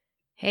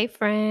Hey,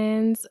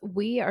 friends.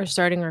 We are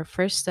starting our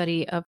first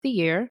study of the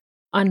year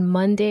on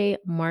Monday,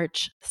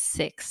 March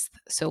 6th.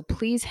 So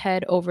please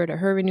head over to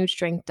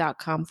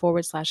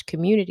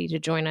herrenewedstrength.com/community to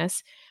join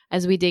us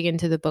as we dig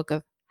into the book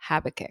of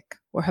Habakkuk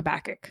or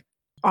Habakkuk.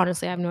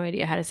 Honestly, I have no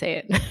idea how to say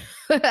it,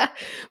 but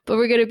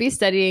we're going to be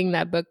studying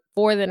that book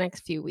for the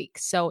next few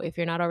weeks. So if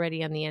you're not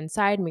already on the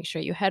inside, make sure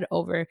you head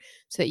over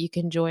so that you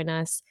can join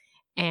us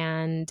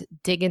and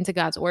dig into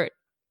God's word.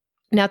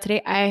 Now,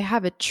 today I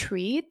have a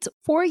treat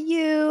for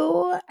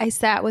you. I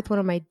sat with one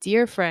of my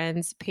dear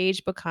friends,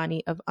 Paige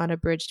Bacani of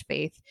Unabridged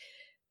Faith.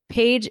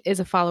 Paige is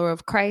a follower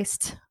of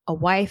Christ, a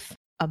wife,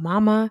 a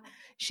mama.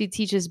 She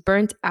teaches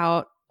burnt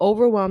out,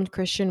 overwhelmed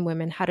Christian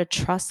women how to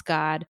trust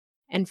God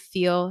and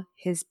feel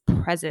his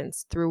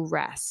presence through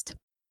rest.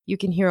 You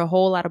can hear a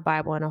whole lot of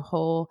Bible and a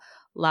whole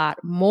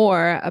lot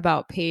more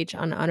about Paige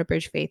on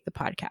Unabridged Faith, the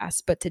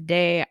podcast. But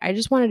today I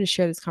just wanted to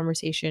share this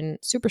conversation,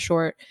 super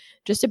short,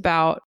 just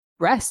about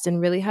rest and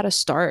really how to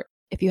start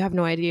if you have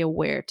no idea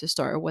where to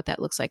start or what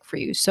that looks like for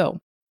you. So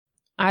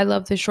I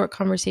love this short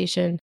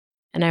conversation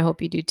and I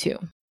hope you do too.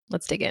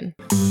 Let's dig in.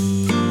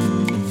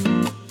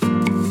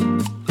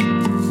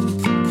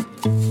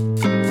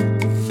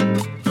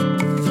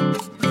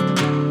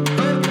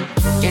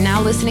 You're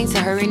now listening to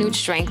Her Renewed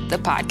Strength, the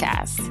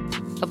podcast,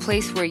 a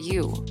place where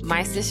you,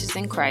 my sisters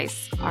in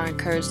Christ, are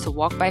encouraged to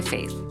walk by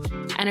faith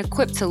and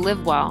equipped to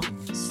live well,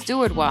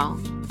 steward well,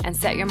 and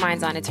set your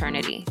minds on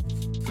eternity.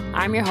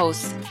 I'm your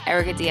host,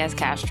 Erica Diaz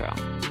Castro,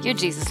 your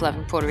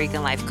Jesus-loving Puerto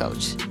Rican life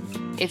coach.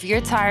 If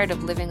you're tired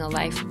of living a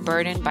life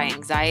burdened by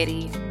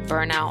anxiety,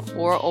 burnout,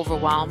 or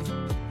overwhelm,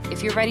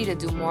 if you're ready to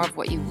do more of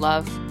what you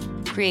love,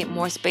 create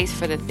more space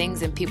for the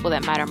things and people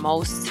that matter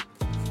most,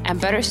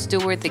 and better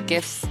steward the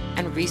gifts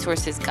and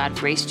resources God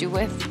graced you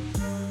with,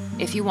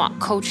 if you want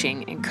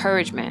coaching,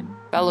 encouragement,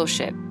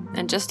 fellowship,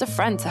 and just a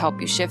friend to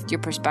help you shift your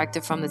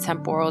perspective from the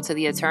temporal to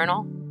the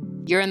eternal,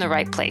 you're in the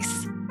right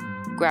place.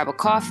 Grab a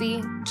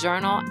coffee,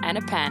 journal, and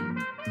a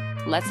pen.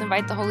 Let's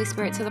invite the Holy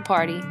Spirit to the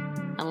party,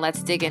 and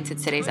let's dig into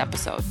today's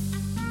episode.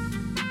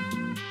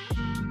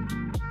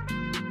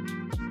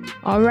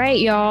 All right,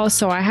 y'all.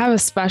 So I have a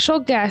special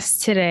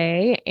guest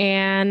today,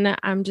 and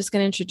I'm just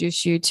going to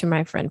introduce you to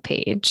my friend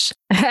Paige.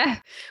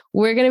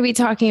 We're going to be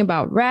talking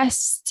about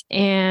rest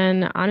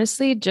and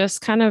honestly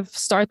just kind of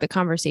start the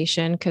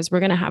conversation because we're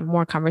going to have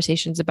more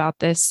conversations about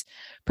this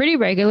pretty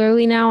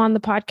regularly now on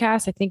the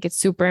podcast. I think it's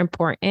super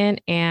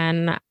important,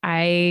 and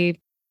I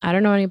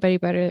don't know anybody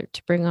better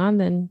to bring on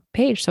than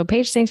Paige. So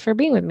Paige, thanks for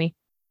being with me.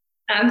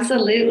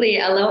 Absolutely.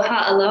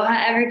 Aloha,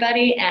 aloha,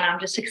 everybody. And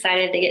I'm just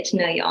excited to get to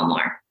know you all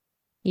more.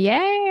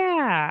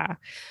 Yeah.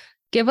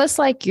 Give us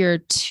like your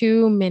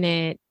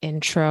 2-minute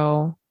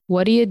intro.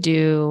 What do you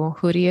do?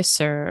 Who do you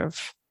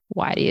serve?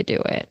 Why do you do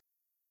it?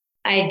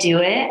 I do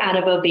it out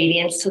of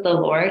obedience to the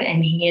Lord,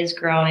 and He is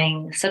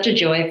growing such a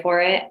joy for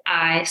it.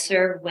 I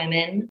serve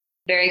women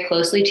very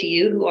closely to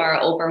you who are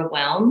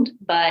overwhelmed,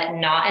 but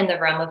not in the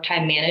realm of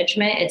time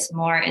management. It's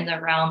more in the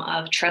realm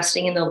of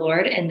trusting in the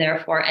Lord and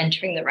therefore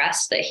entering the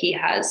rest that He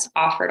has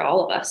offered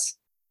all of us.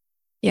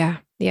 Yeah.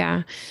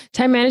 Yeah.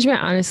 Time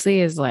management,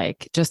 honestly, is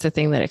like just a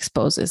thing that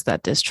exposes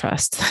that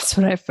distrust. That's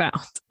what I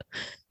found.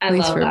 At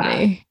least for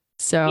me.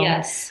 So,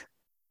 yes.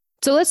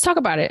 So let's talk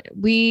about it.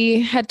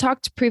 We had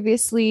talked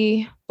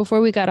previously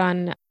before we got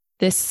on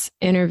this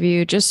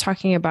interview, just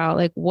talking about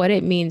like what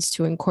it means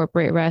to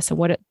incorporate rest and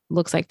what it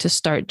looks like to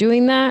start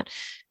doing that.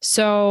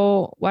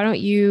 So why don't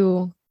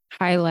you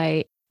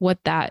highlight what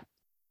that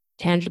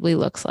tangibly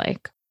looks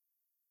like?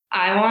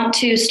 I want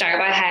to start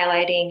by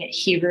highlighting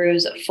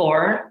Hebrews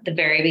 4, the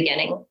very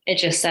beginning. It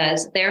just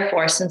says,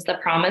 therefore, since the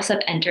promise of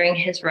entering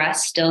his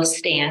rest still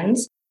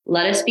stands,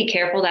 let us be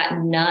careful that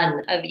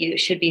none of you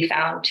should be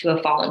found to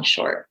have fallen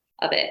short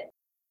of it.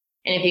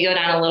 And if you go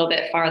down a little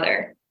bit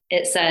farther,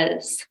 it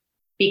says,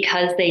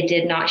 because they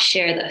did not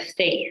share the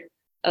faith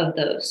of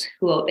those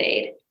who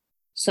obeyed.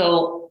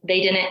 So they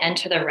didn't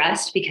enter the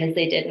rest because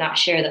they did not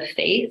share the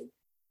faith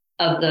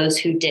of those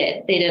who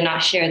did. They did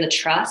not share the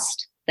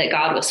trust that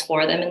God was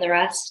for them in the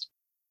rest.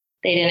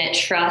 They didn't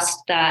trust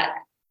that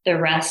the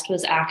rest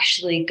was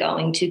actually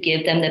going to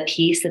give them the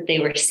peace that they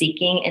were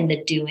seeking in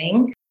the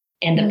doing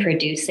and the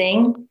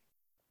producing.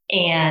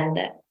 And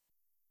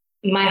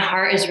my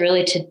heart is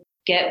really to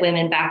get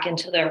women back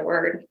into their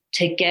word,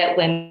 to get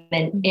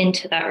women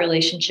into that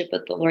relationship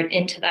with the Lord,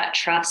 into that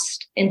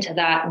trust, into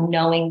that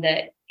knowing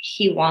that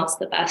He wants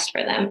the best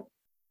for them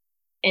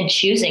and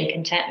choosing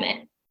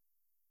contentment.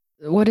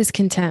 What is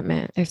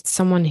contentment? If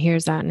someone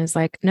hears that and is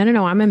like,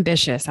 no, I'm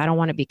ambitious. I don't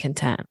want to be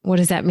content. What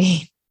does that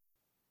mean?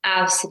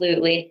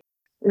 Absolutely.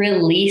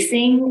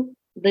 Releasing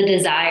the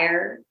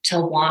desire to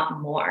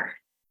want more,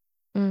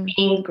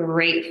 being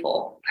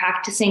grateful,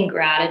 practicing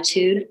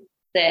gratitude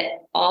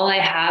that all I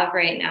have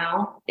right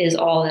now is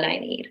all that I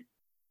need.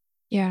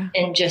 Yeah.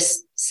 And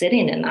just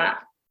sitting in that.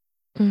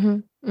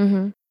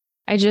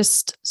 I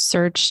just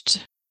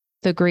searched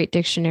the Great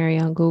Dictionary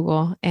on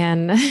Google,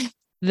 and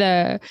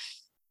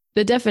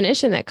the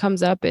definition that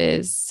comes up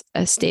is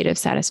a state of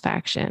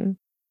satisfaction.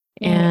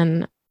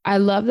 And I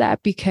love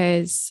that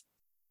because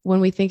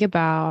when we think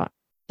about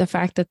the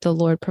fact that the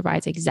Lord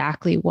provides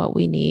exactly what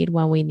we need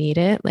when we need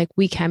it, like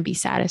we can be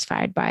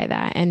satisfied by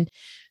that. And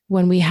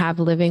when we have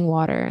living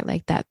water,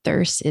 like that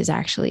thirst is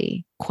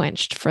actually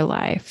quenched for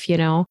life, you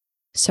know?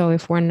 So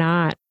if we're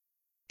not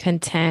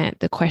content,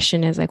 the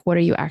question is like, what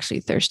are you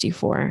actually thirsty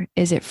for?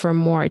 Is it for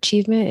more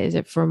achievement? Is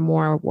it for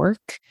more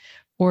work?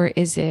 Or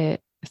is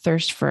it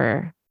thirst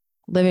for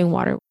living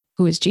water,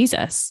 who is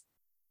Jesus?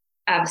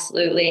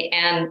 Absolutely.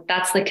 And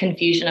that's the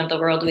confusion of the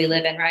world we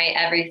live in, right?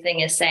 Everything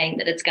is saying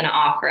that it's going to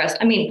offer us.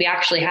 I mean, we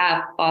actually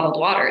have bottled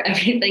water.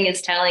 Everything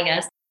is telling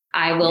us,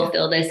 I will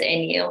fill this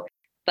in you.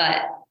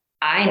 But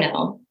I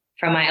know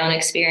from my own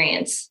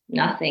experience,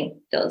 nothing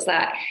fills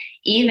that.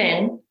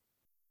 Even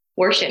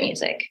worship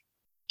music,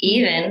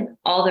 even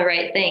all the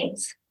right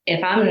things.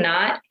 If I'm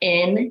not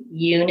in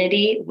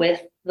unity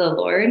with the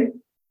Lord,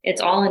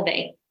 it's all in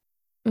vain.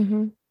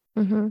 Mm-hmm.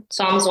 Mm-hmm.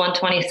 Psalms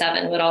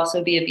 127 would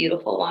also be a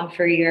beautiful one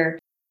for your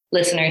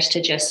listeners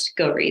to just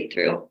go read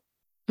through.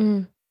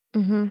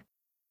 Mm-hmm.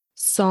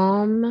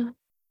 Psalm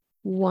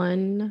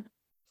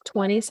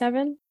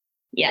 127.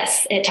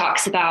 Yes, it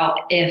talks about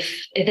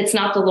if it's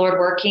not the Lord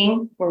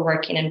working, we're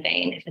working in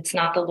vain. If it's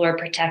not the Lord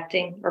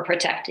protecting, we're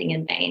protecting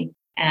in vain.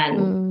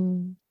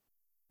 And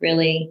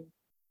really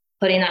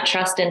putting that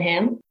trust in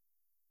him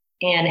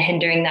and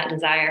hindering that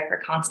desire for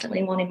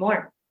constantly wanting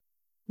more.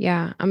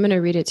 Yeah, I'm going to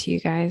read it to you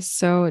guys.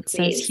 So it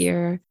Please. says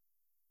here,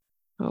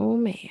 oh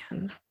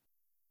man.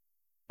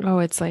 Oh,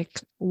 it's like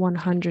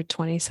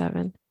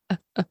 127.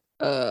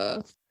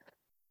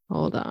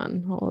 Hold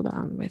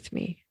on with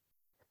me.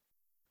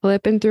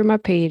 Flipping through my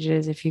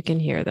pages if you can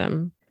hear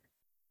them.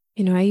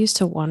 You know, I used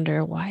to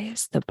wonder, why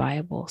is the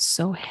Bible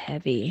so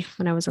heavy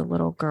when I was a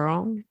little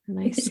girl? And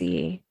I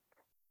see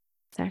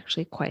it's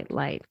actually quite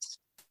light.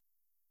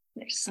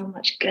 There's so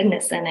much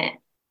goodness in it.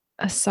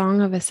 A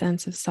Song of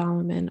Ascents of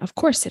Solomon. Of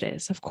course it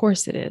is. Of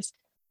course it is.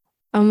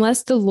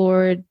 Unless the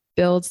Lord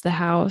builds the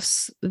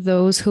house,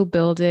 those who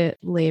build it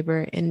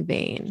labor in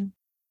vain.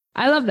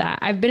 I love that.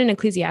 I've been in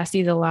Ecclesiastes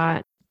a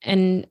lot.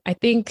 And I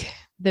think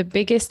the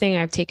biggest thing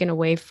I've taken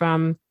away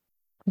from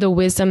the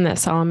wisdom that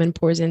Solomon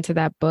pours into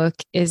that book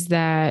is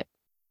that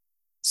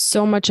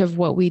so much of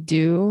what we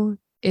do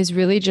is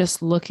really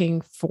just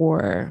looking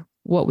for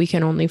what we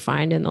can only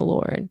find in the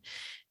Lord.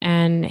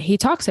 And he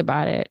talks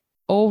about it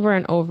over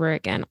and over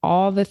again,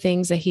 all the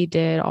things that he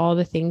did, all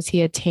the things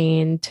he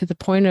attained, to the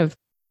point of,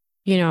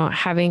 you know,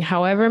 having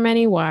however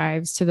many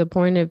wives, to the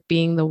point of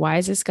being the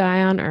wisest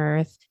guy on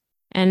earth.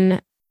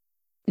 And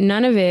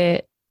none of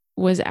it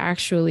was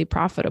actually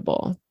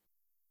profitable,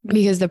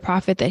 because the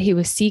profit that he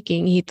was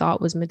seeking, he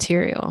thought was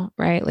material,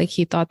 right? Like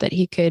he thought that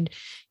he could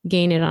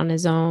gain it on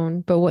his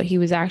own. But what he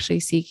was actually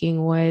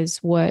seeking was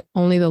what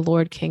only the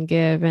Lord can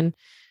give. And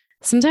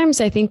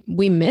sometimes I think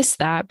we miss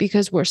that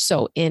because we're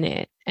so in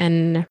it.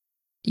 And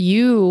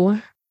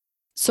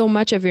so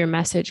much of your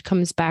message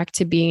comes back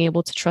to being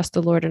able to trust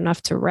the Lord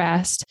enough to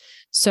rest.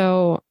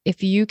 So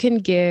if you can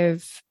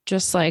give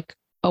just like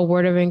a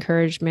word of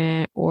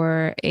encouragement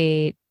or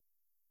a,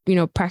 you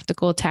know,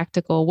 practical,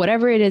 tactical,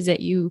 whatever it is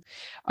that you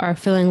are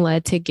feeling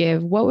led to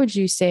give, what would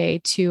you say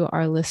to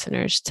our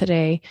listeners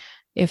today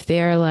if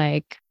they're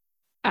like,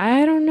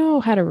 I don't know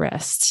how to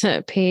rest?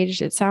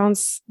 Paige, it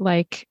sounds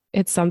like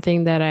it's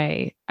something that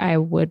I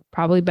would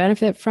probably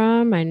benefit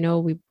from. I know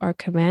we are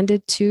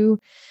commanded to,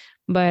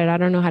 but I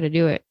don't know how to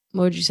do it.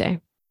 What would you say?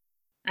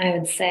 I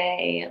would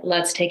say,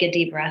 let's take a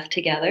deep breath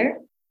together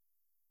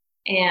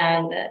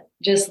and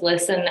just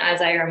listen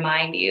as I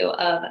remind you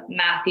of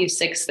Matthew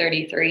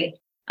 6:33.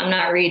 I'm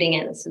not reading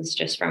it. This is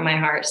just from my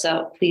heart.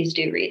 So please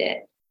do read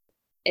it.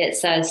 It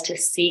says to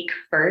seek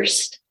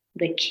first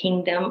the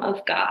kingdom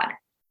of God.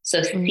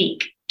 So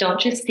seek, don't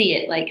just see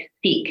it, like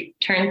seek,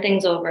 turn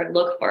things over,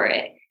 look for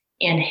it,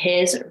 and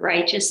his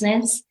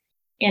righteousness,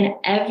 and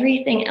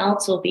everything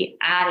else will be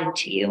added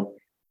to you.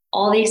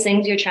 All these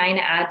things you're trying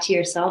to add to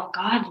yourself,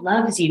 God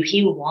loves you.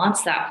 He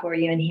wants that for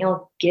you and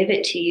he'll give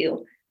it to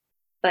you,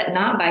 but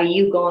not by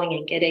you going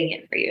and getting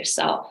it for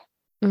yourself.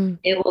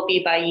 It will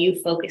be by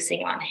you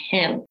focusing on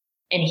him,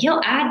 and he'll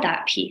add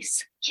that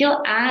peace.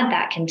 He'll add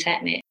that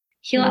contentment.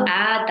 He'll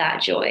add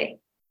that joy.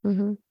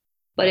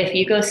 But if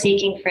you go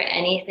seeking for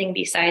anything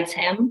besides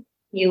him,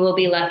 you will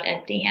be left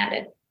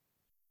empty-handed.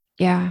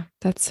 Yeah,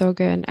 that's so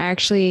good.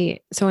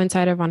 So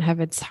inside of On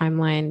Heaven's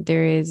Timeline,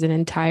 there is an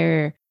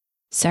entire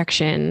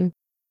section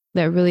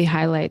that really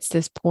highlights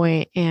this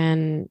point.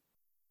 And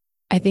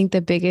I think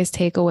the biggest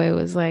takeaway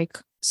was like,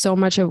 so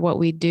much of what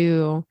we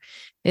do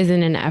is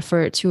in an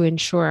effort to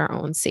ensure our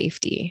own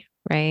safety,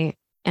 right?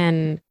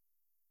 And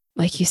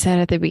like you said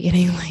at the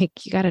beginning,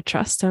 like you got to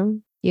trust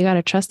him. You got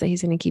to trust that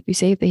he's going to keep you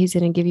safe, that he's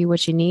going to give you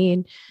what you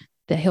need,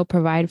 that he'll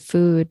provide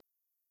food.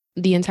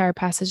 The entire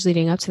passage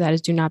leading up to that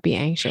is do not be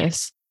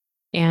anxious.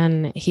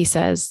 And he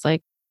says,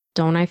 like,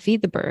 don't I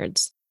feed the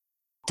birds?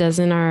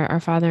 Doesn't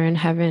our Father in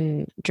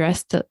heaven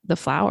dress the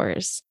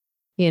flowers?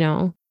 You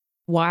know,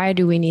 why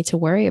do we need to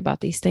worry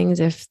about these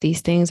things if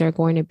these things are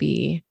going to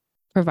be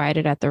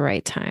provided at the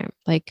right time?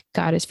 Like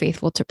God is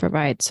faithful to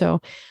provide.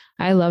 So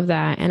I love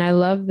that. And I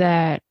love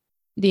that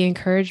the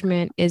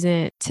encouragement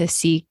isn't to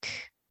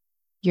seek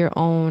your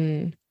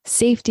own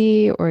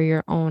safety or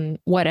your own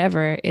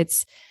whatever.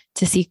 It's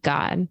to seek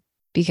God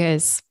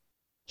because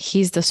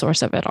He's the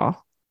source of it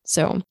all.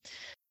 So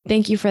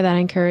thank you for that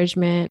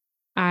encouragement.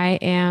 I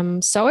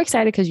am so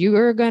excited because you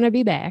are going to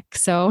be back.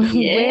 So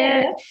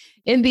where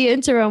in the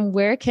interim,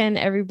 where can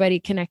everybody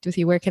connect with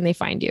you? Where can they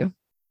find you?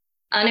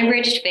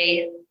 Unabridged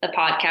Faith, the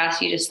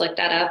podcast, you just look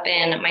that up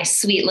and my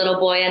sweet little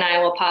boy and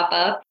I will pop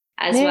up,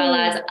 as well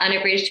as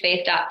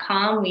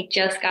unabridgedfaith.com. We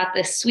just got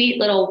this sweet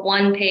little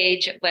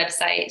one-page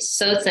website.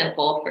 So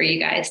simple for you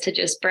guys to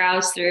just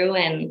browse through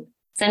and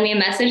send me a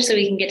message so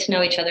we can get to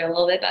know each other a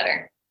little bit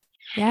better.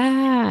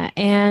 Yeah.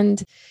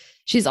 And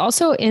she's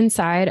also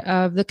inside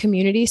of the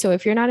community. So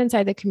if you're not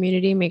inside the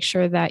community, make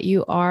sure that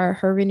you are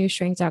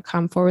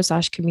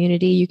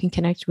herrenewstrength.com/community. You can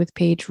connect with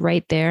Paige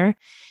right there.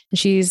 And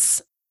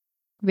she's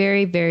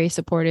very, very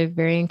supportive,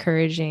 very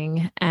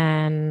encouraging,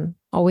 and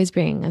always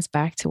bringing us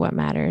back to what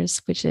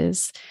matters, which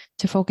is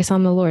to focus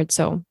on the Lord.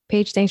 So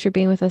Paige, thanks for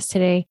being with us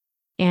today.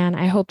 And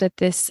I hope that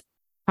this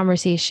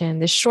conversation,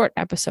 this short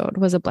episode,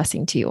 was a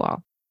blessing to you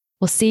all.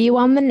 We'll see you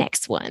on the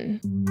next one.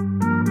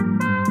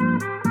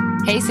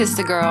 Hey,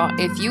 sister girl,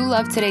 if you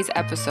love today's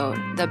episode,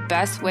 the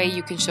best way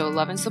you can show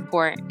love and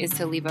support is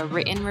to leave a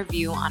written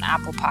review on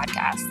Apple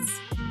Podcasts.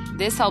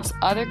 This helps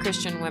other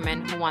Christian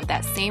women who want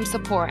that same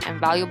support and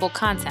valuable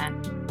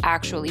content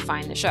actually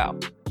find the show.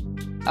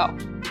 Oh,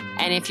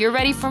 and if you're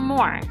ready for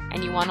more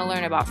and you want to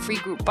learn about free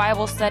group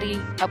Bible study,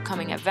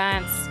 upcoming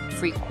events,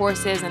 free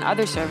courses, and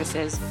other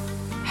services,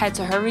 head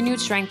to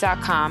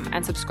herrenewedstrength.com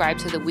and subscribe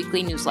to the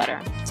weekly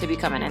newsletter to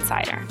become an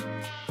insider.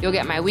 You'll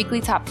get my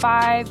weekly top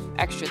 5,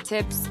 extra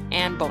tips,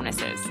 and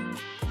bonuses.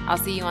 I'll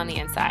see you on the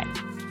inside.